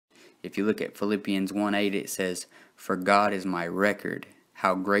If you look at Philippians 1:8, it says, "For God is my record,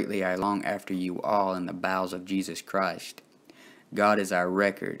 how greatly I long after you all in the bowels of Jesus Christ." God is our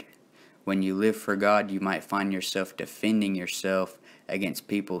record. When you live for God, you might find yourself defending yourself against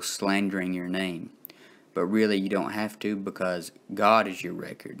people slandering your name. But really, you don't have to, because God is your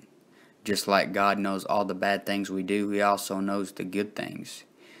record. Just like God knows all the bad things we do, He also knows the good things.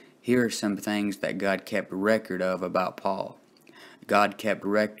 Here are some things that God kept record of about Paul. God kept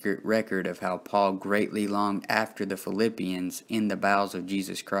record of how Paul greatly longed after the Philippians in the bowels of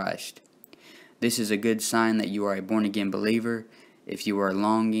Jesus Christ. This is a good sign that you are a born-again believer if you are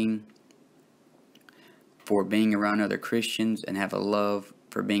longing for being around other Christians and have a love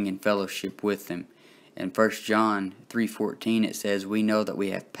for being in fellowship with them. In 1 John 3:14 it says, "We know that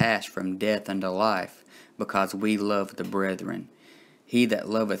we have passed from death unto life, because we love the brethren. He that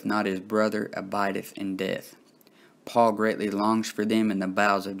loveth not his brother abideth in death." Paul greatly longs for them in the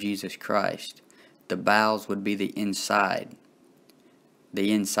bowels of Jesus Christ. The bowels would be the inside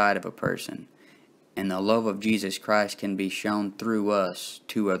of a person. And the love of Jesus Christ can be shown through us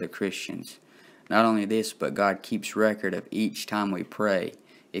to other Christians. Not only this, but God keeps record of each time we pray.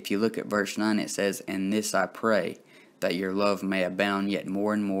 If you look at verse 9, it says, "And this I pray, that your love may abound yet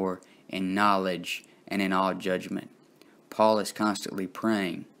more and more in knowledge and in all judgment." Paul is constantly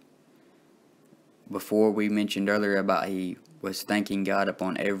praying. Before, we mentioned earlier about he was thanking God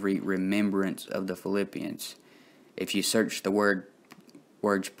upon every remembrance of the Philippians. If you search the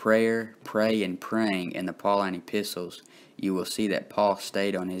words prayer, pray, and praying in the Pauline epistles, you will see that Paul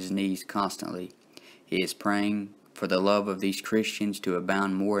stayed on his knees constantly. He is praying for the love of these Christians to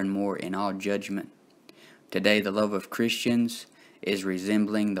abound more and more in all judgment. Today, the love of Christians is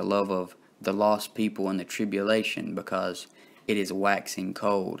resembling the love of the lost people in the tribulation, because it is waxing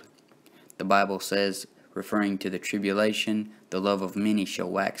cold. The Bible says, referring to the tribulation, the love of many shall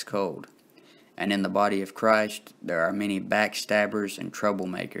wax cold. And in the body of Christ, there are many backstabbers and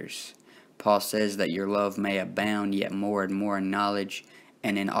troublemakers. Paul says that your love may abound yet more and more in knowledge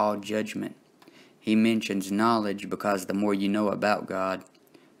and in all judgment. He mentions knowledge because the more you know about God,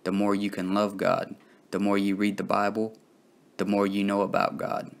 the more you can love God. The more you read the Bible, the more you know about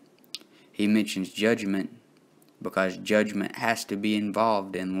God. He mentions judgment because judgment has to be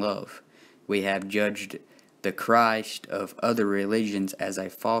involved in love. We have judged the Christ of other religions as a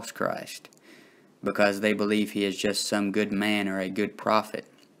false Christ, because they believe he is just some good man or a good prophet.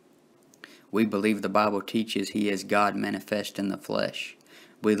 We believe the Bible teaches he is God manifest in the flesh.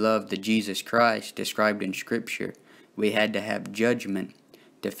 We love the Jesus Christ described in Scripture. We had to have judgment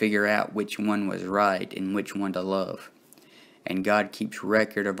to figure out which one was right and which one to love. And God keeps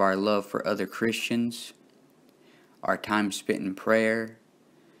record of our love for other Christians, our time spent in prayer,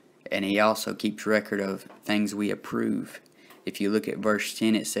 and he also keeps record of things we approve. If you look at verse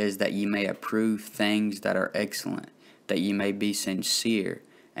 10, it says that ye may approve things that are excellent, that ye may be sincere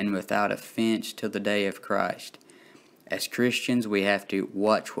and without offense till the day of Christ. As Christians, we have to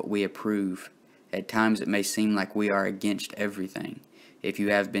watch what we approve. At times it may seem like we are against everything. If you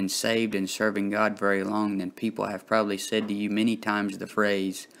have been saved and serving God very long, then people have probably said to you many times the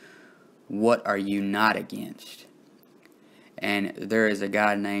phrase, "What are you not against?" And there is a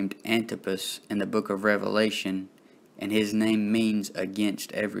guy named Antipas in the book of Revelation, and his name means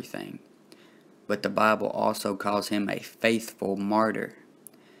against everything. But the Bible also calls him a faithful martyr.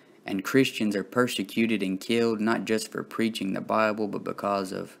 And Christians are persecuted and killed not just for preaching the Bible, but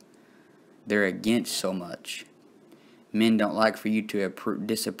because of they're against so much. Men don't like for you to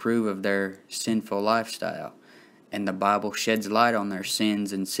disapprove of their sinful lifestyle. And the Bible sheds light on their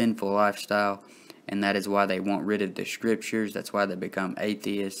sins and sinful lifestyle, and that is why they want rid of the Scriptures. That's why they become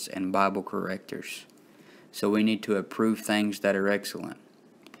atheists and Bible correctors. So we need to approve things that are excellent.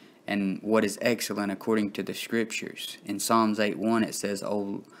 And what is excellent according to the Scriptures? In Psalms 8:1 it says,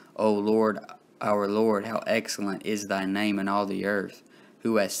 O Lord, our Lord, how excellent is thy name in all the earth,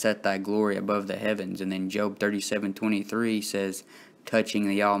 who has set thy glory above the heavens. And then Job 37:23 says, touching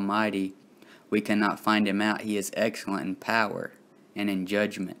the Almighty, we cannot find him out. He is excellent in power and in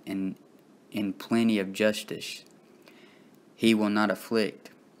judgment and in plenty of justice. He will not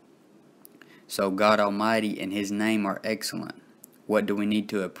afflict. So God Almighty and his name are excellent. What do we need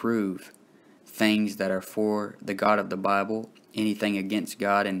to approve? Things that are for the God of the Bible. Anything against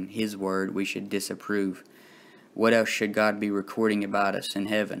God and his word we should disapprove. What else should God be recording about us in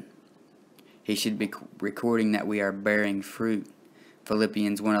heaven? He should be recording that we are bearing fruit.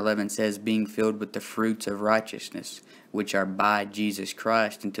 Philippians 1:11 says, being filled with the fruits of righteousness, which are by Jesus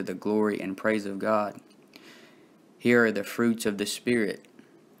Christ, unto the glory and praise of God. Here are the fruits of the Spirit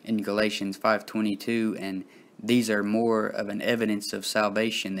in Galatians 5:22, and these are more of an evidence of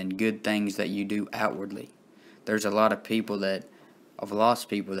salvation than good things that you do outwardly. There's a lot of lost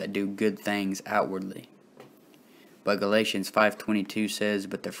people that do good things outwardly. But Galatians 5:22 says,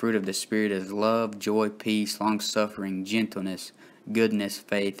 "But the fruit of the Spirit is love, joy, peace, long-suffering, gentleness, goodness,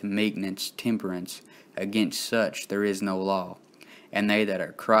 faith, meekness, temperance. Against such there is no law. And they that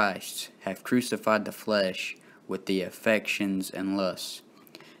are Christ's have crucified the flesh with the affections and lusts."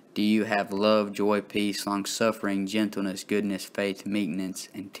 Do you have love, joy, peace, long-suffering, gentleness, goodness, faith, meekness,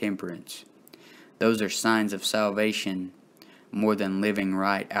 and temperance? Those are signs of salvation more than living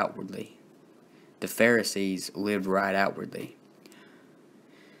right outwardly. The Pharisees lived right outwardly.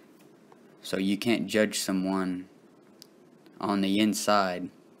 So you can't judge someone on the inside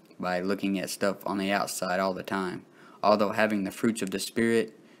by looking at stuff on the outside all the time. Although having the fruits of the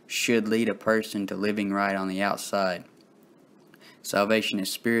Spirit should lead a person to living right on the outside. Salvation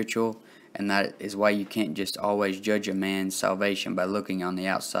is spiritual, and that is why you can't just always judge a man's salvation by looking on the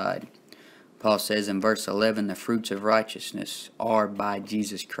outside. Paul says in verse 11, "The fruits of righteousness are by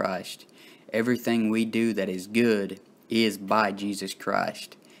Jesus Christ." Everything we do that is good is by Jesus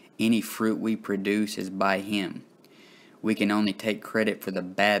Christ. Any fruit we produce is by Him. We can only take credit for the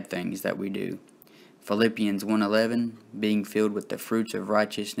bad things that we do. Philippians 1:11, "Being filled with the fruits of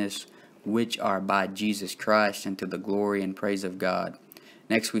righteousness, which are by Jesus Christ, unto the glory and praise of God."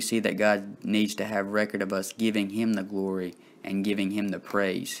 Next we see that God needs to have record of us giving Him the glory and giving Him the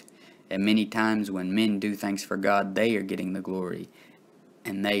praise. And many times when men do things for God, they are getting the glory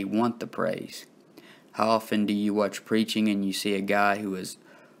and they want the praise. How often do you watch preaching and you see a guy who is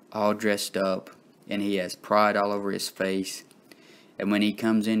all dressed up and he has pride all over his face, and when he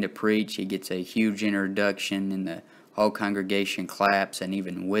comes in to preach, he gets a huge introduction and the whole congregation claps and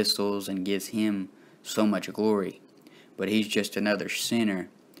even whistles and gives him so much glory. But he's just another sinner,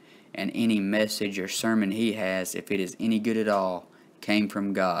 and any message or sermon he has, if it is any good at all, came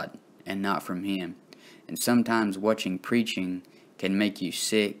from God and not from him. And sometimes watching preaching can make you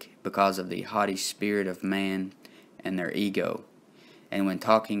sick because of the haughty spirit of man and their ego. And when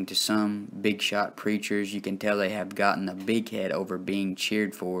talking to some big shot preachers, you can tell they have gotten a big head over being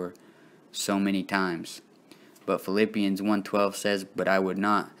cheered for so many times. But Philippians 1:12 says, but I would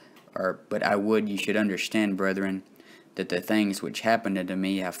you should understand, brethren, that the things which happened unto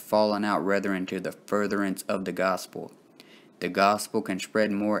me have fallen out rather into the furtherance of the gospel. The gospel can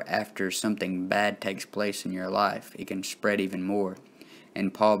spread more after something bad takes place in your life. It can spread even more.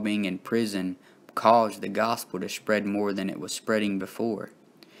 And Paul, being in prison, caused the gospel to spread more than it was spreading before.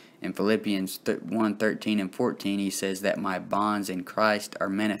 In Philippians 1:13 and 14, he says that my bonds in Christ are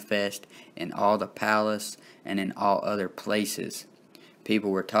manifest in all the palace and in all other places.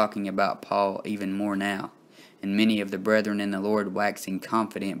 People were talking about Paul even more now. And many of the brethren in the Lord, waxing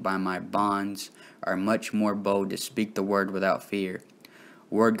confident by my bonds, are much more bold to speak the word without fear.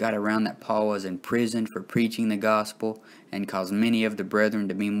 Word got around that Paul was in prison for preaching the gospel, and caused many of the brethren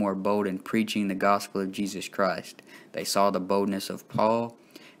to be more bold in preaching the gospel of Jesus Christ. They saw the boldness of Paul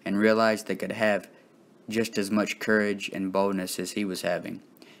and realized they could have just as much courage and boldness as he was having.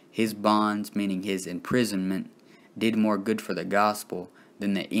 His bonds, meaning his imprisonment, did more good for the gospel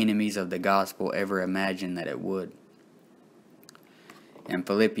than the enemies of the gospel ever imagined that it would. And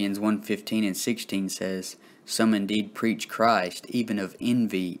Philippians 1:15 and 16 says, some indeed preach Christ, even of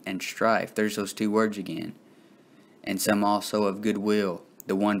envy and strife. There's those two words again. And some also of goodwill.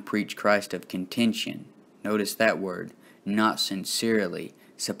 The one preached Christ of contention. Notice that word. Not sincerely,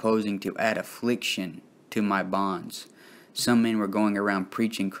 supposing to add affliction to my bonds. Some men were going around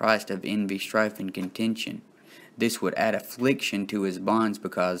preaching Christ of envy, strife, and contention. This would add affliction to his bonds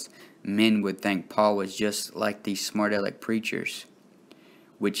because men would think Paul was just like these smart aleck preachers,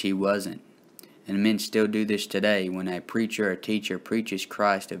 which he wasn't. And men still do this today. When a preacher or teacher preaches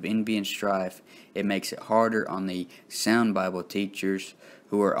Christ of envy and strife, it makes it harder on the sound Bible teachers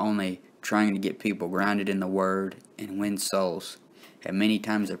who are only trying to get people grounded in the Word and win souls. And many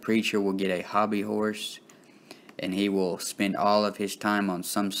times a preacher will get a hobby horse, and he will spend all of his time on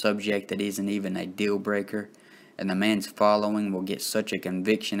some subject that isn't even a deal breaker, and the man's following will get such a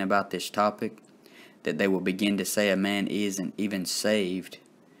conviction about this topic that they will begin to say a man isn't even saved,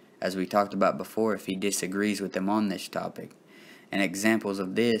 as we talked about before, if he disagrees with them on this topic. And examples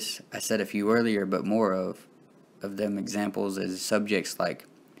of this, I said a few earlier, but more of them examples as subjects like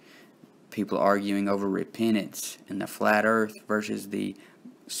people arguing over repentance and the flat earth versus the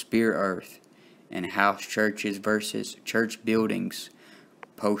sphere earth, and house churches versus church buildings,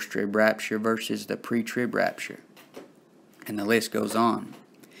 post-trib rapture versus the pre-trib rapture. And the list goes on.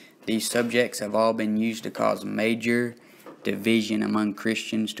 These subjects have all been used to cause major division among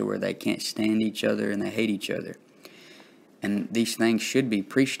Christians to where they can't stand each other and they hate each other. And these things should be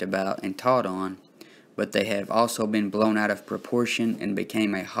preached about and taught on, but they have also been blown out of proportion and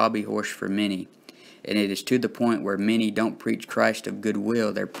became a hobby horse for many. And it is to the point where many don't preach Christ of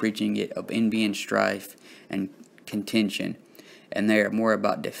goodwill, they're preaching it of envy and strife and contention. And they are more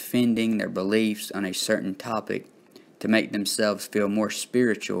about defending their beliefs on a certain topic to make themselves feel more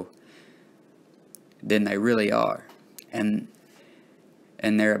spiritual than they really are. And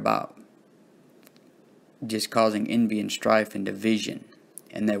they're about just causing envy and strife and division.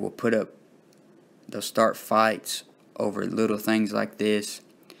 And they'll start fights over little things like this.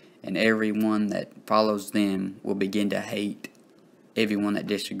 And everyone that follows them will begin to hate everyone that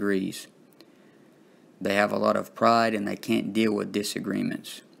disagrees. They have a lot of pride and they can't deal with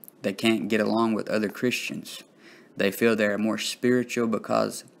disagreements. They can't get along with other Christians. They feel they are more spiritual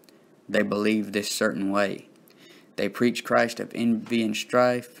because they believe this certain way. They preach Christ of envy and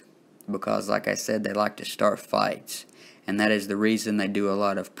strife because, like I said, they like to start fights. And that is the reason they do a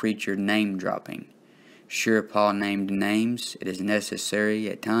lot of preacher name dropping. Sure, Paul named names. It is necessary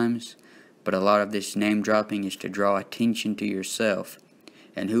at times. But a lot of this name dropping is to draw attention to yourself.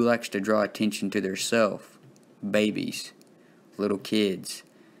 And who likes to draw attention to their self? Babies. Little kids.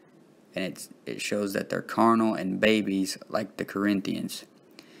 And it shows that they're carnal and babies like the Corinthians.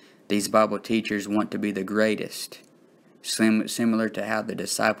 These Bible teachers want to be the greatest. Similar to how the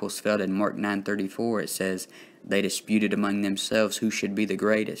disciples felt in Mark 9:34, it says, they disputed among themselves who should be the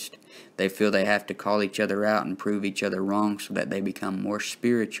greatest. They feel they have to call each other out and prove each other wrong so that they become more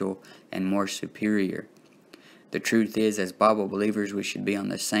spiritual and more superior. The truth is, as Bible believers, we should be on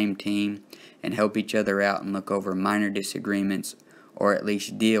the same team and help each other out and look over minor disagreements, or at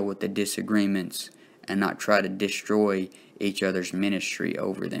least deal with the disagreements and not try to destroy each other's ministry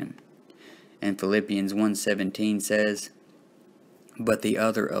over them. And Philippians 1:17 says, but the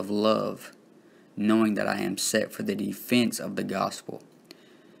other of love, knowing that I am set for the defense of the gospel.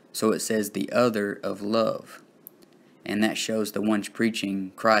 So it says the other of love. And that shows the ones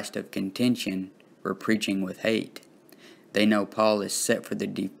preaching Christ of contention were preaching with hate. They know Paul is set for the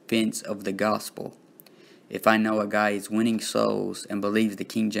defense of the gospel. If I know a guy is winning souls and believes the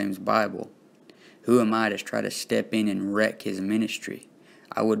King James Bible, who am I to try to step in and wreck his ministry?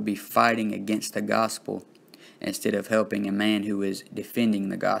 I would be fighting against the gospel instead of helping a man who is defending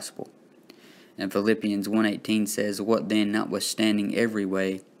the gospel. And Philippians 1:18 says, what then, notwithstanding every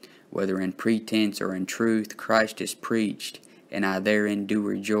way, whether in pretense or in truth, Christ is preached, and I therein do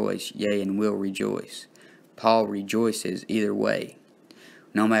rejoice, yea, and will rejoice. Paul rejoices either way.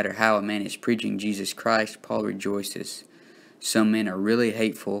 No matter how a man is preaching Jesus Christ, Paul rejoices. Some men are really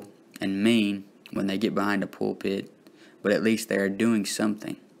hateful and mean when they get behind a pulpit, but at least they are doing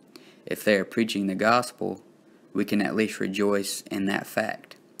something. If they are preaching the gospel, we can at least rejoice in that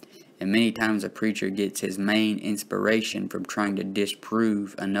fact. And many times a preacher gets his main inspiration from trying to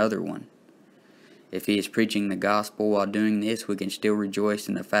disprove another one. If he is preaching the gospel while doing this, we can still rejoice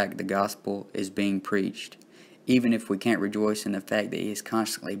in the fact the gospel is being preached, even if we can't rejoice in the fact that he is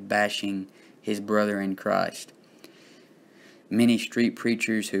constantly bashing his brother in Christ. Many street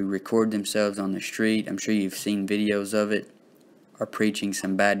preachers who record themselves on the street, I'm sure you've seen videos of it, are preaching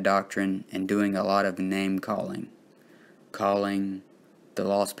some bad doctrine and doing a lot of name calling. Calling the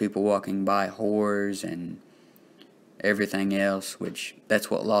lost people walking by whores and everything else, which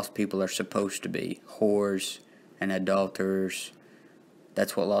that's what lost people are supposed to be. Whores and adulterers.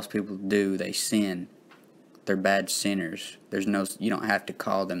 That's what lost people do. They sin. They're bad sinners. You don't have to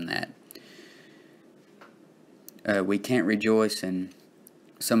call them that. We can't rejoice in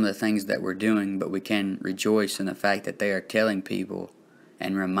some of the things that we're doing, but we can rejoice in the fact that they are telling people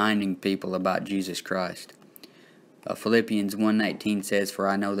and reminding people about Jesus Christ. Philippians 1:19 says, for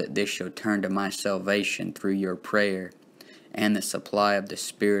I know that this shall turn to my salvation through your prayer and the supply of the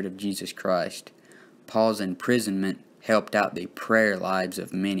Spirit of Jesus Christ. Paul's imprisonment helped out the prayer lives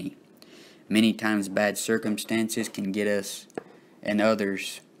of many. Many times bad circumstances can get us and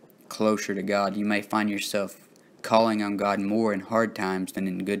others closer to God. You may find yourself calling on God more in hard times than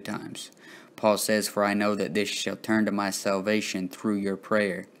in good times. Paul says, for I know that this shall turn to my salvation through your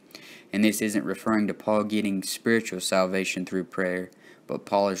prayer. And this isn't referring to Paul getting spiritual salvation through prayer, but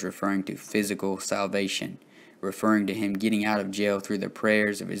Paul is referring to physical salvation, referring to him getting out of jail through the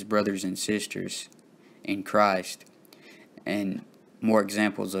prayers of his brothers and sisters in Christ. And more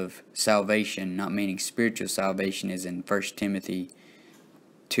examples of salvation, not meaning spiritual salvation, is in 1 Timothy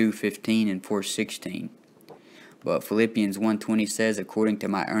 2:15 and 4:16. But Philippians 1:20 says, according to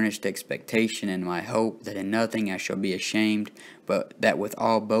my earnest expectation and my hope, that in nothing I shall be ashamed, but that with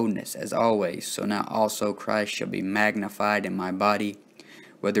all boldness, as always, so now also Christ shall be magnified in my body,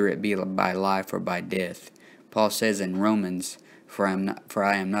 whether it be by life or by death. Paul says in Romans, for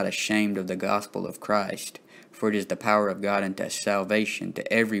I am not ashamed of the gospel of Christ, for it is the power of God unto salvation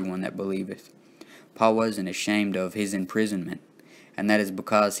to everyone that believeth. Paul wasn't ashamed of his imprisonment, and that is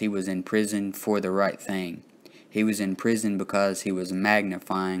because he was in prison for the right thing. He was in prison because he was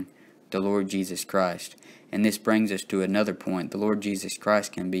magnifying the Lord Jesus Christ. And this brings us to another point. The Lord Jesus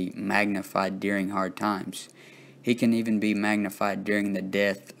Christ can be magnified during hard times. He can even be magnified during the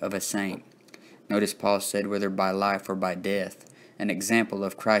death of a saint. Notice Paul said, whether by life or by death. An example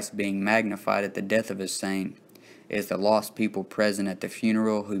of Christ being magnified at the death of a saint is the lost people present at the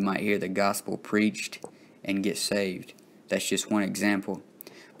funeral who might hear the gospel preached and get saved. That's just one example.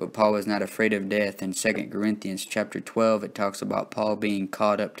 But Paul was not afraid of death. In 2 Corinthians chapter 12, it talks about Paul being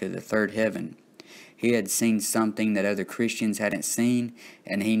caught up to the third heaven. He had seen something that other Christians hadn't seen,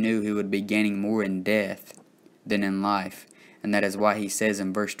 and he knew he would be gaining more in death than in life. And that is why he says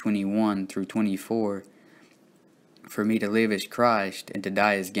in verse 21 through 24, for me to live is Christ, and to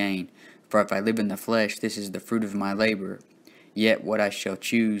die is gain. For if I live in the flesh, this is the fruit of my labor. Yet what I shall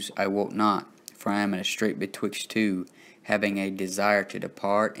choose I will not, for I am in a strait betwixt two, having a desire to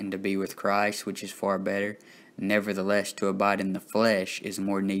depart and to be with Christ, which is far better. Nevertheless, to abide in the flesh is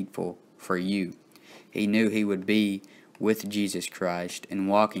more needful for you. He knew he would be with Jesus Christ and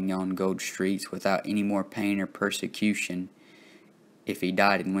walking on gold streets without any more pain or persecution if he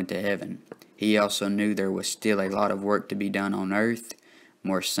died and went to heaven. He also knew there was still a lot of work to be done on earth,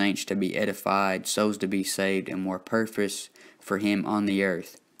 more saints to be edified, souls to be saved, and more purpose for him on the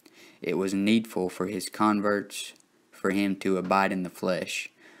earth. It was needful for his converts for him to abide in the flesh.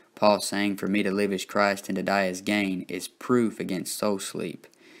 Paul saying, for me to live is Christ and to die is gain, is proof against soul sleep.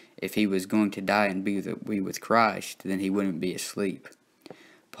 If he was going to die and be with Christ, then he wouldn't be asleep.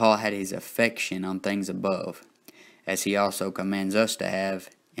 Paul had his affection on things above, as he also commands us to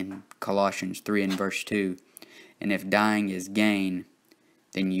have in Colossians 3 and verse 2. And if dying is gain,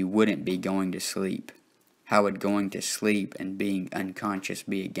 then you wouldn't be going to sleep. How would going to sleep and being unconscious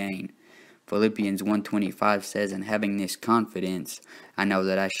be a gain? Philippians 1:25 says, and having this confidence, I know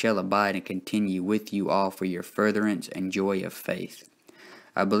that I shall abide and continue with you all for your furtherance and joy of faith.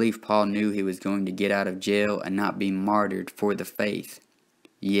 I believe Paul knew he was going to get out of jail and not be martyred for the faith.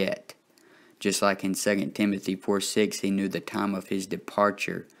 Yet, just like in 2 Timothy 4:6, he knew the time of his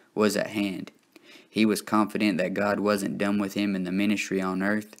departure was at hand. He was confident that God wasn't done with him in the ministry on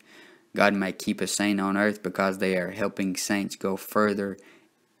earth. God may keep a saint on earth because they are helping saints go further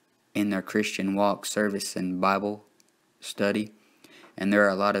in their Christian walk, service, and Bible study. And there are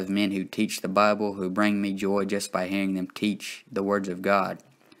a lot of men who teach the Bible who bring me joy just by hearing them teach the words of God.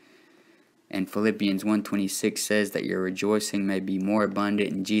 And Philippians 1:26 says that your rejoicing may be more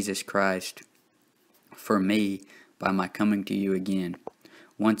abundant in Jesus Christ for me by my coming to you again.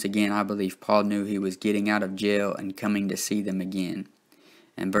 Once again, I believe Paul knew he was getting out of jail and coming to see them again.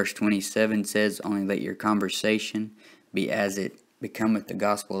 And verse 27 says, only let your conversation be as it becometh the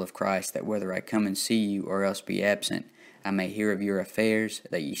gospel of Christ, that whether I come and see you or else be absent, I may hear of your affairs,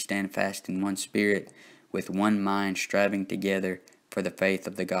 that ye stand fast in one spirit, with one mind, striving together for the faith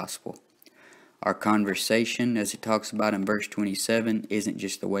of the gospel. Our conversation, as it talks about in verse 27, isn't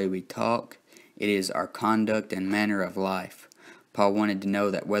just the way we talk, it is our conduct and manner of life. Paul wanted to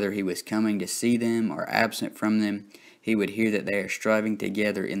know that whether he was coming to see them or absent from them, he would hear that they are striving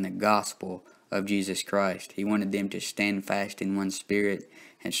together in the gospel of Jesus Christ. He wanted them to stand fast in one spirit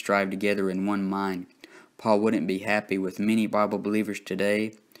and strive together in one mind. Paul wouldn't be happy with many Bible believers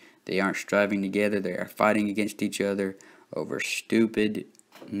today. They aren't striving together. They are fighting against each other over stupid,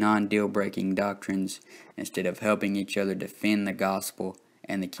 non-deal-breaking doctrines instead of helping each other defend the gospel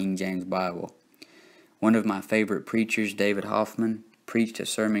and the King James Bible. One of my favorite preachers, David Hoffman, preached a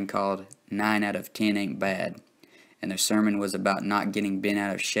sermon called 9 out of 10 Ain't Bad. And the sermon was about not getting bent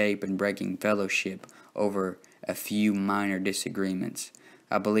out of shape and breaking fellowship over a few minor disagreements.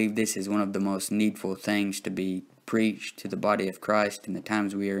 I believe this is one of the most needful things to be preached to the body of Christ in the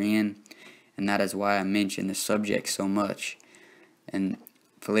times we are in, and that is why I mention the subject so much. And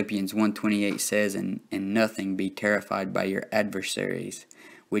Philippians 1:28 says, in nothing be terrified by your adversaries,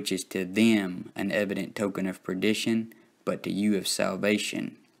 which is to them an evident token of perdition, but to you of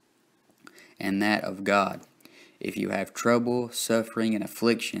salvation, and that of God. If you have trouble, suffering, and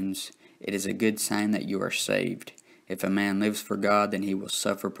afflictions, it is a good sign that you are saved. If a man lives for God, then he will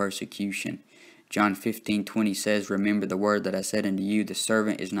suffer persecution. John 15:20 says, Remember the word that I said unto you, the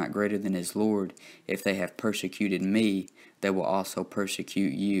servant is not greater than his Lord. If they have persecuted me, they will also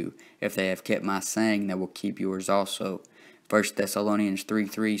persecute you. If they have kept my saying, they will keep yours also. 1 Thessalonians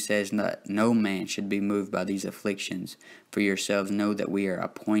 3:3 says that no man should be moved by these afflictions, for yourselves know that we are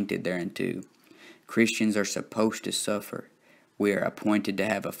appointed thereunto. Christians are supposed to suffer. We are appointed to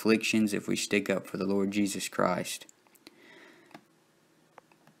have afflictions if we stick up for the Lord Jesus Christ.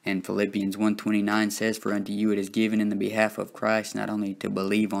 And Philippians 1:29 says, For unto you it is given in the behalf of Christ not only to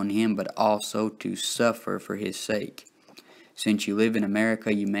believe on him, but also to suffer for his sake. Since you live in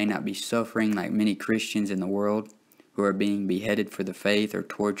America, you may not be suffering like many Christians in the world who are being beheaded for the faith or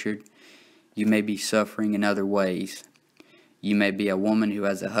tortured. You may be suffering in other ways. You may be a woman who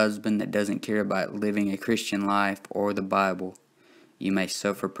has a husband that doesn't care about living a Christian life or the Bible. You may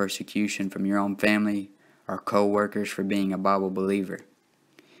suffer persecution from your own family or co-workers for being a Bible believer.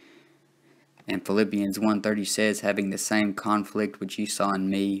 And Philippians 1:30 says, Having the same conflict which ye saw in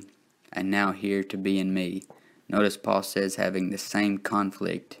me, and now here to be in me. Notice Paul says, having the same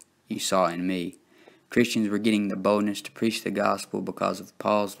conflict you saw in me. Christians were getting the boldness to preach the gospel because of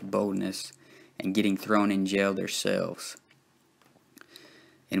Paul's boldness and getting thrown in jail themselves.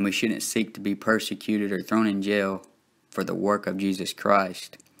 And we shouldn't seek to be persecuted or thrown in jail for the work of Jesus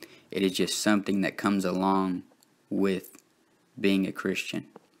Christ. It is just something that comes along with being a Christian.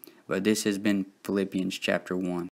 But this has been Philippians chapter 1.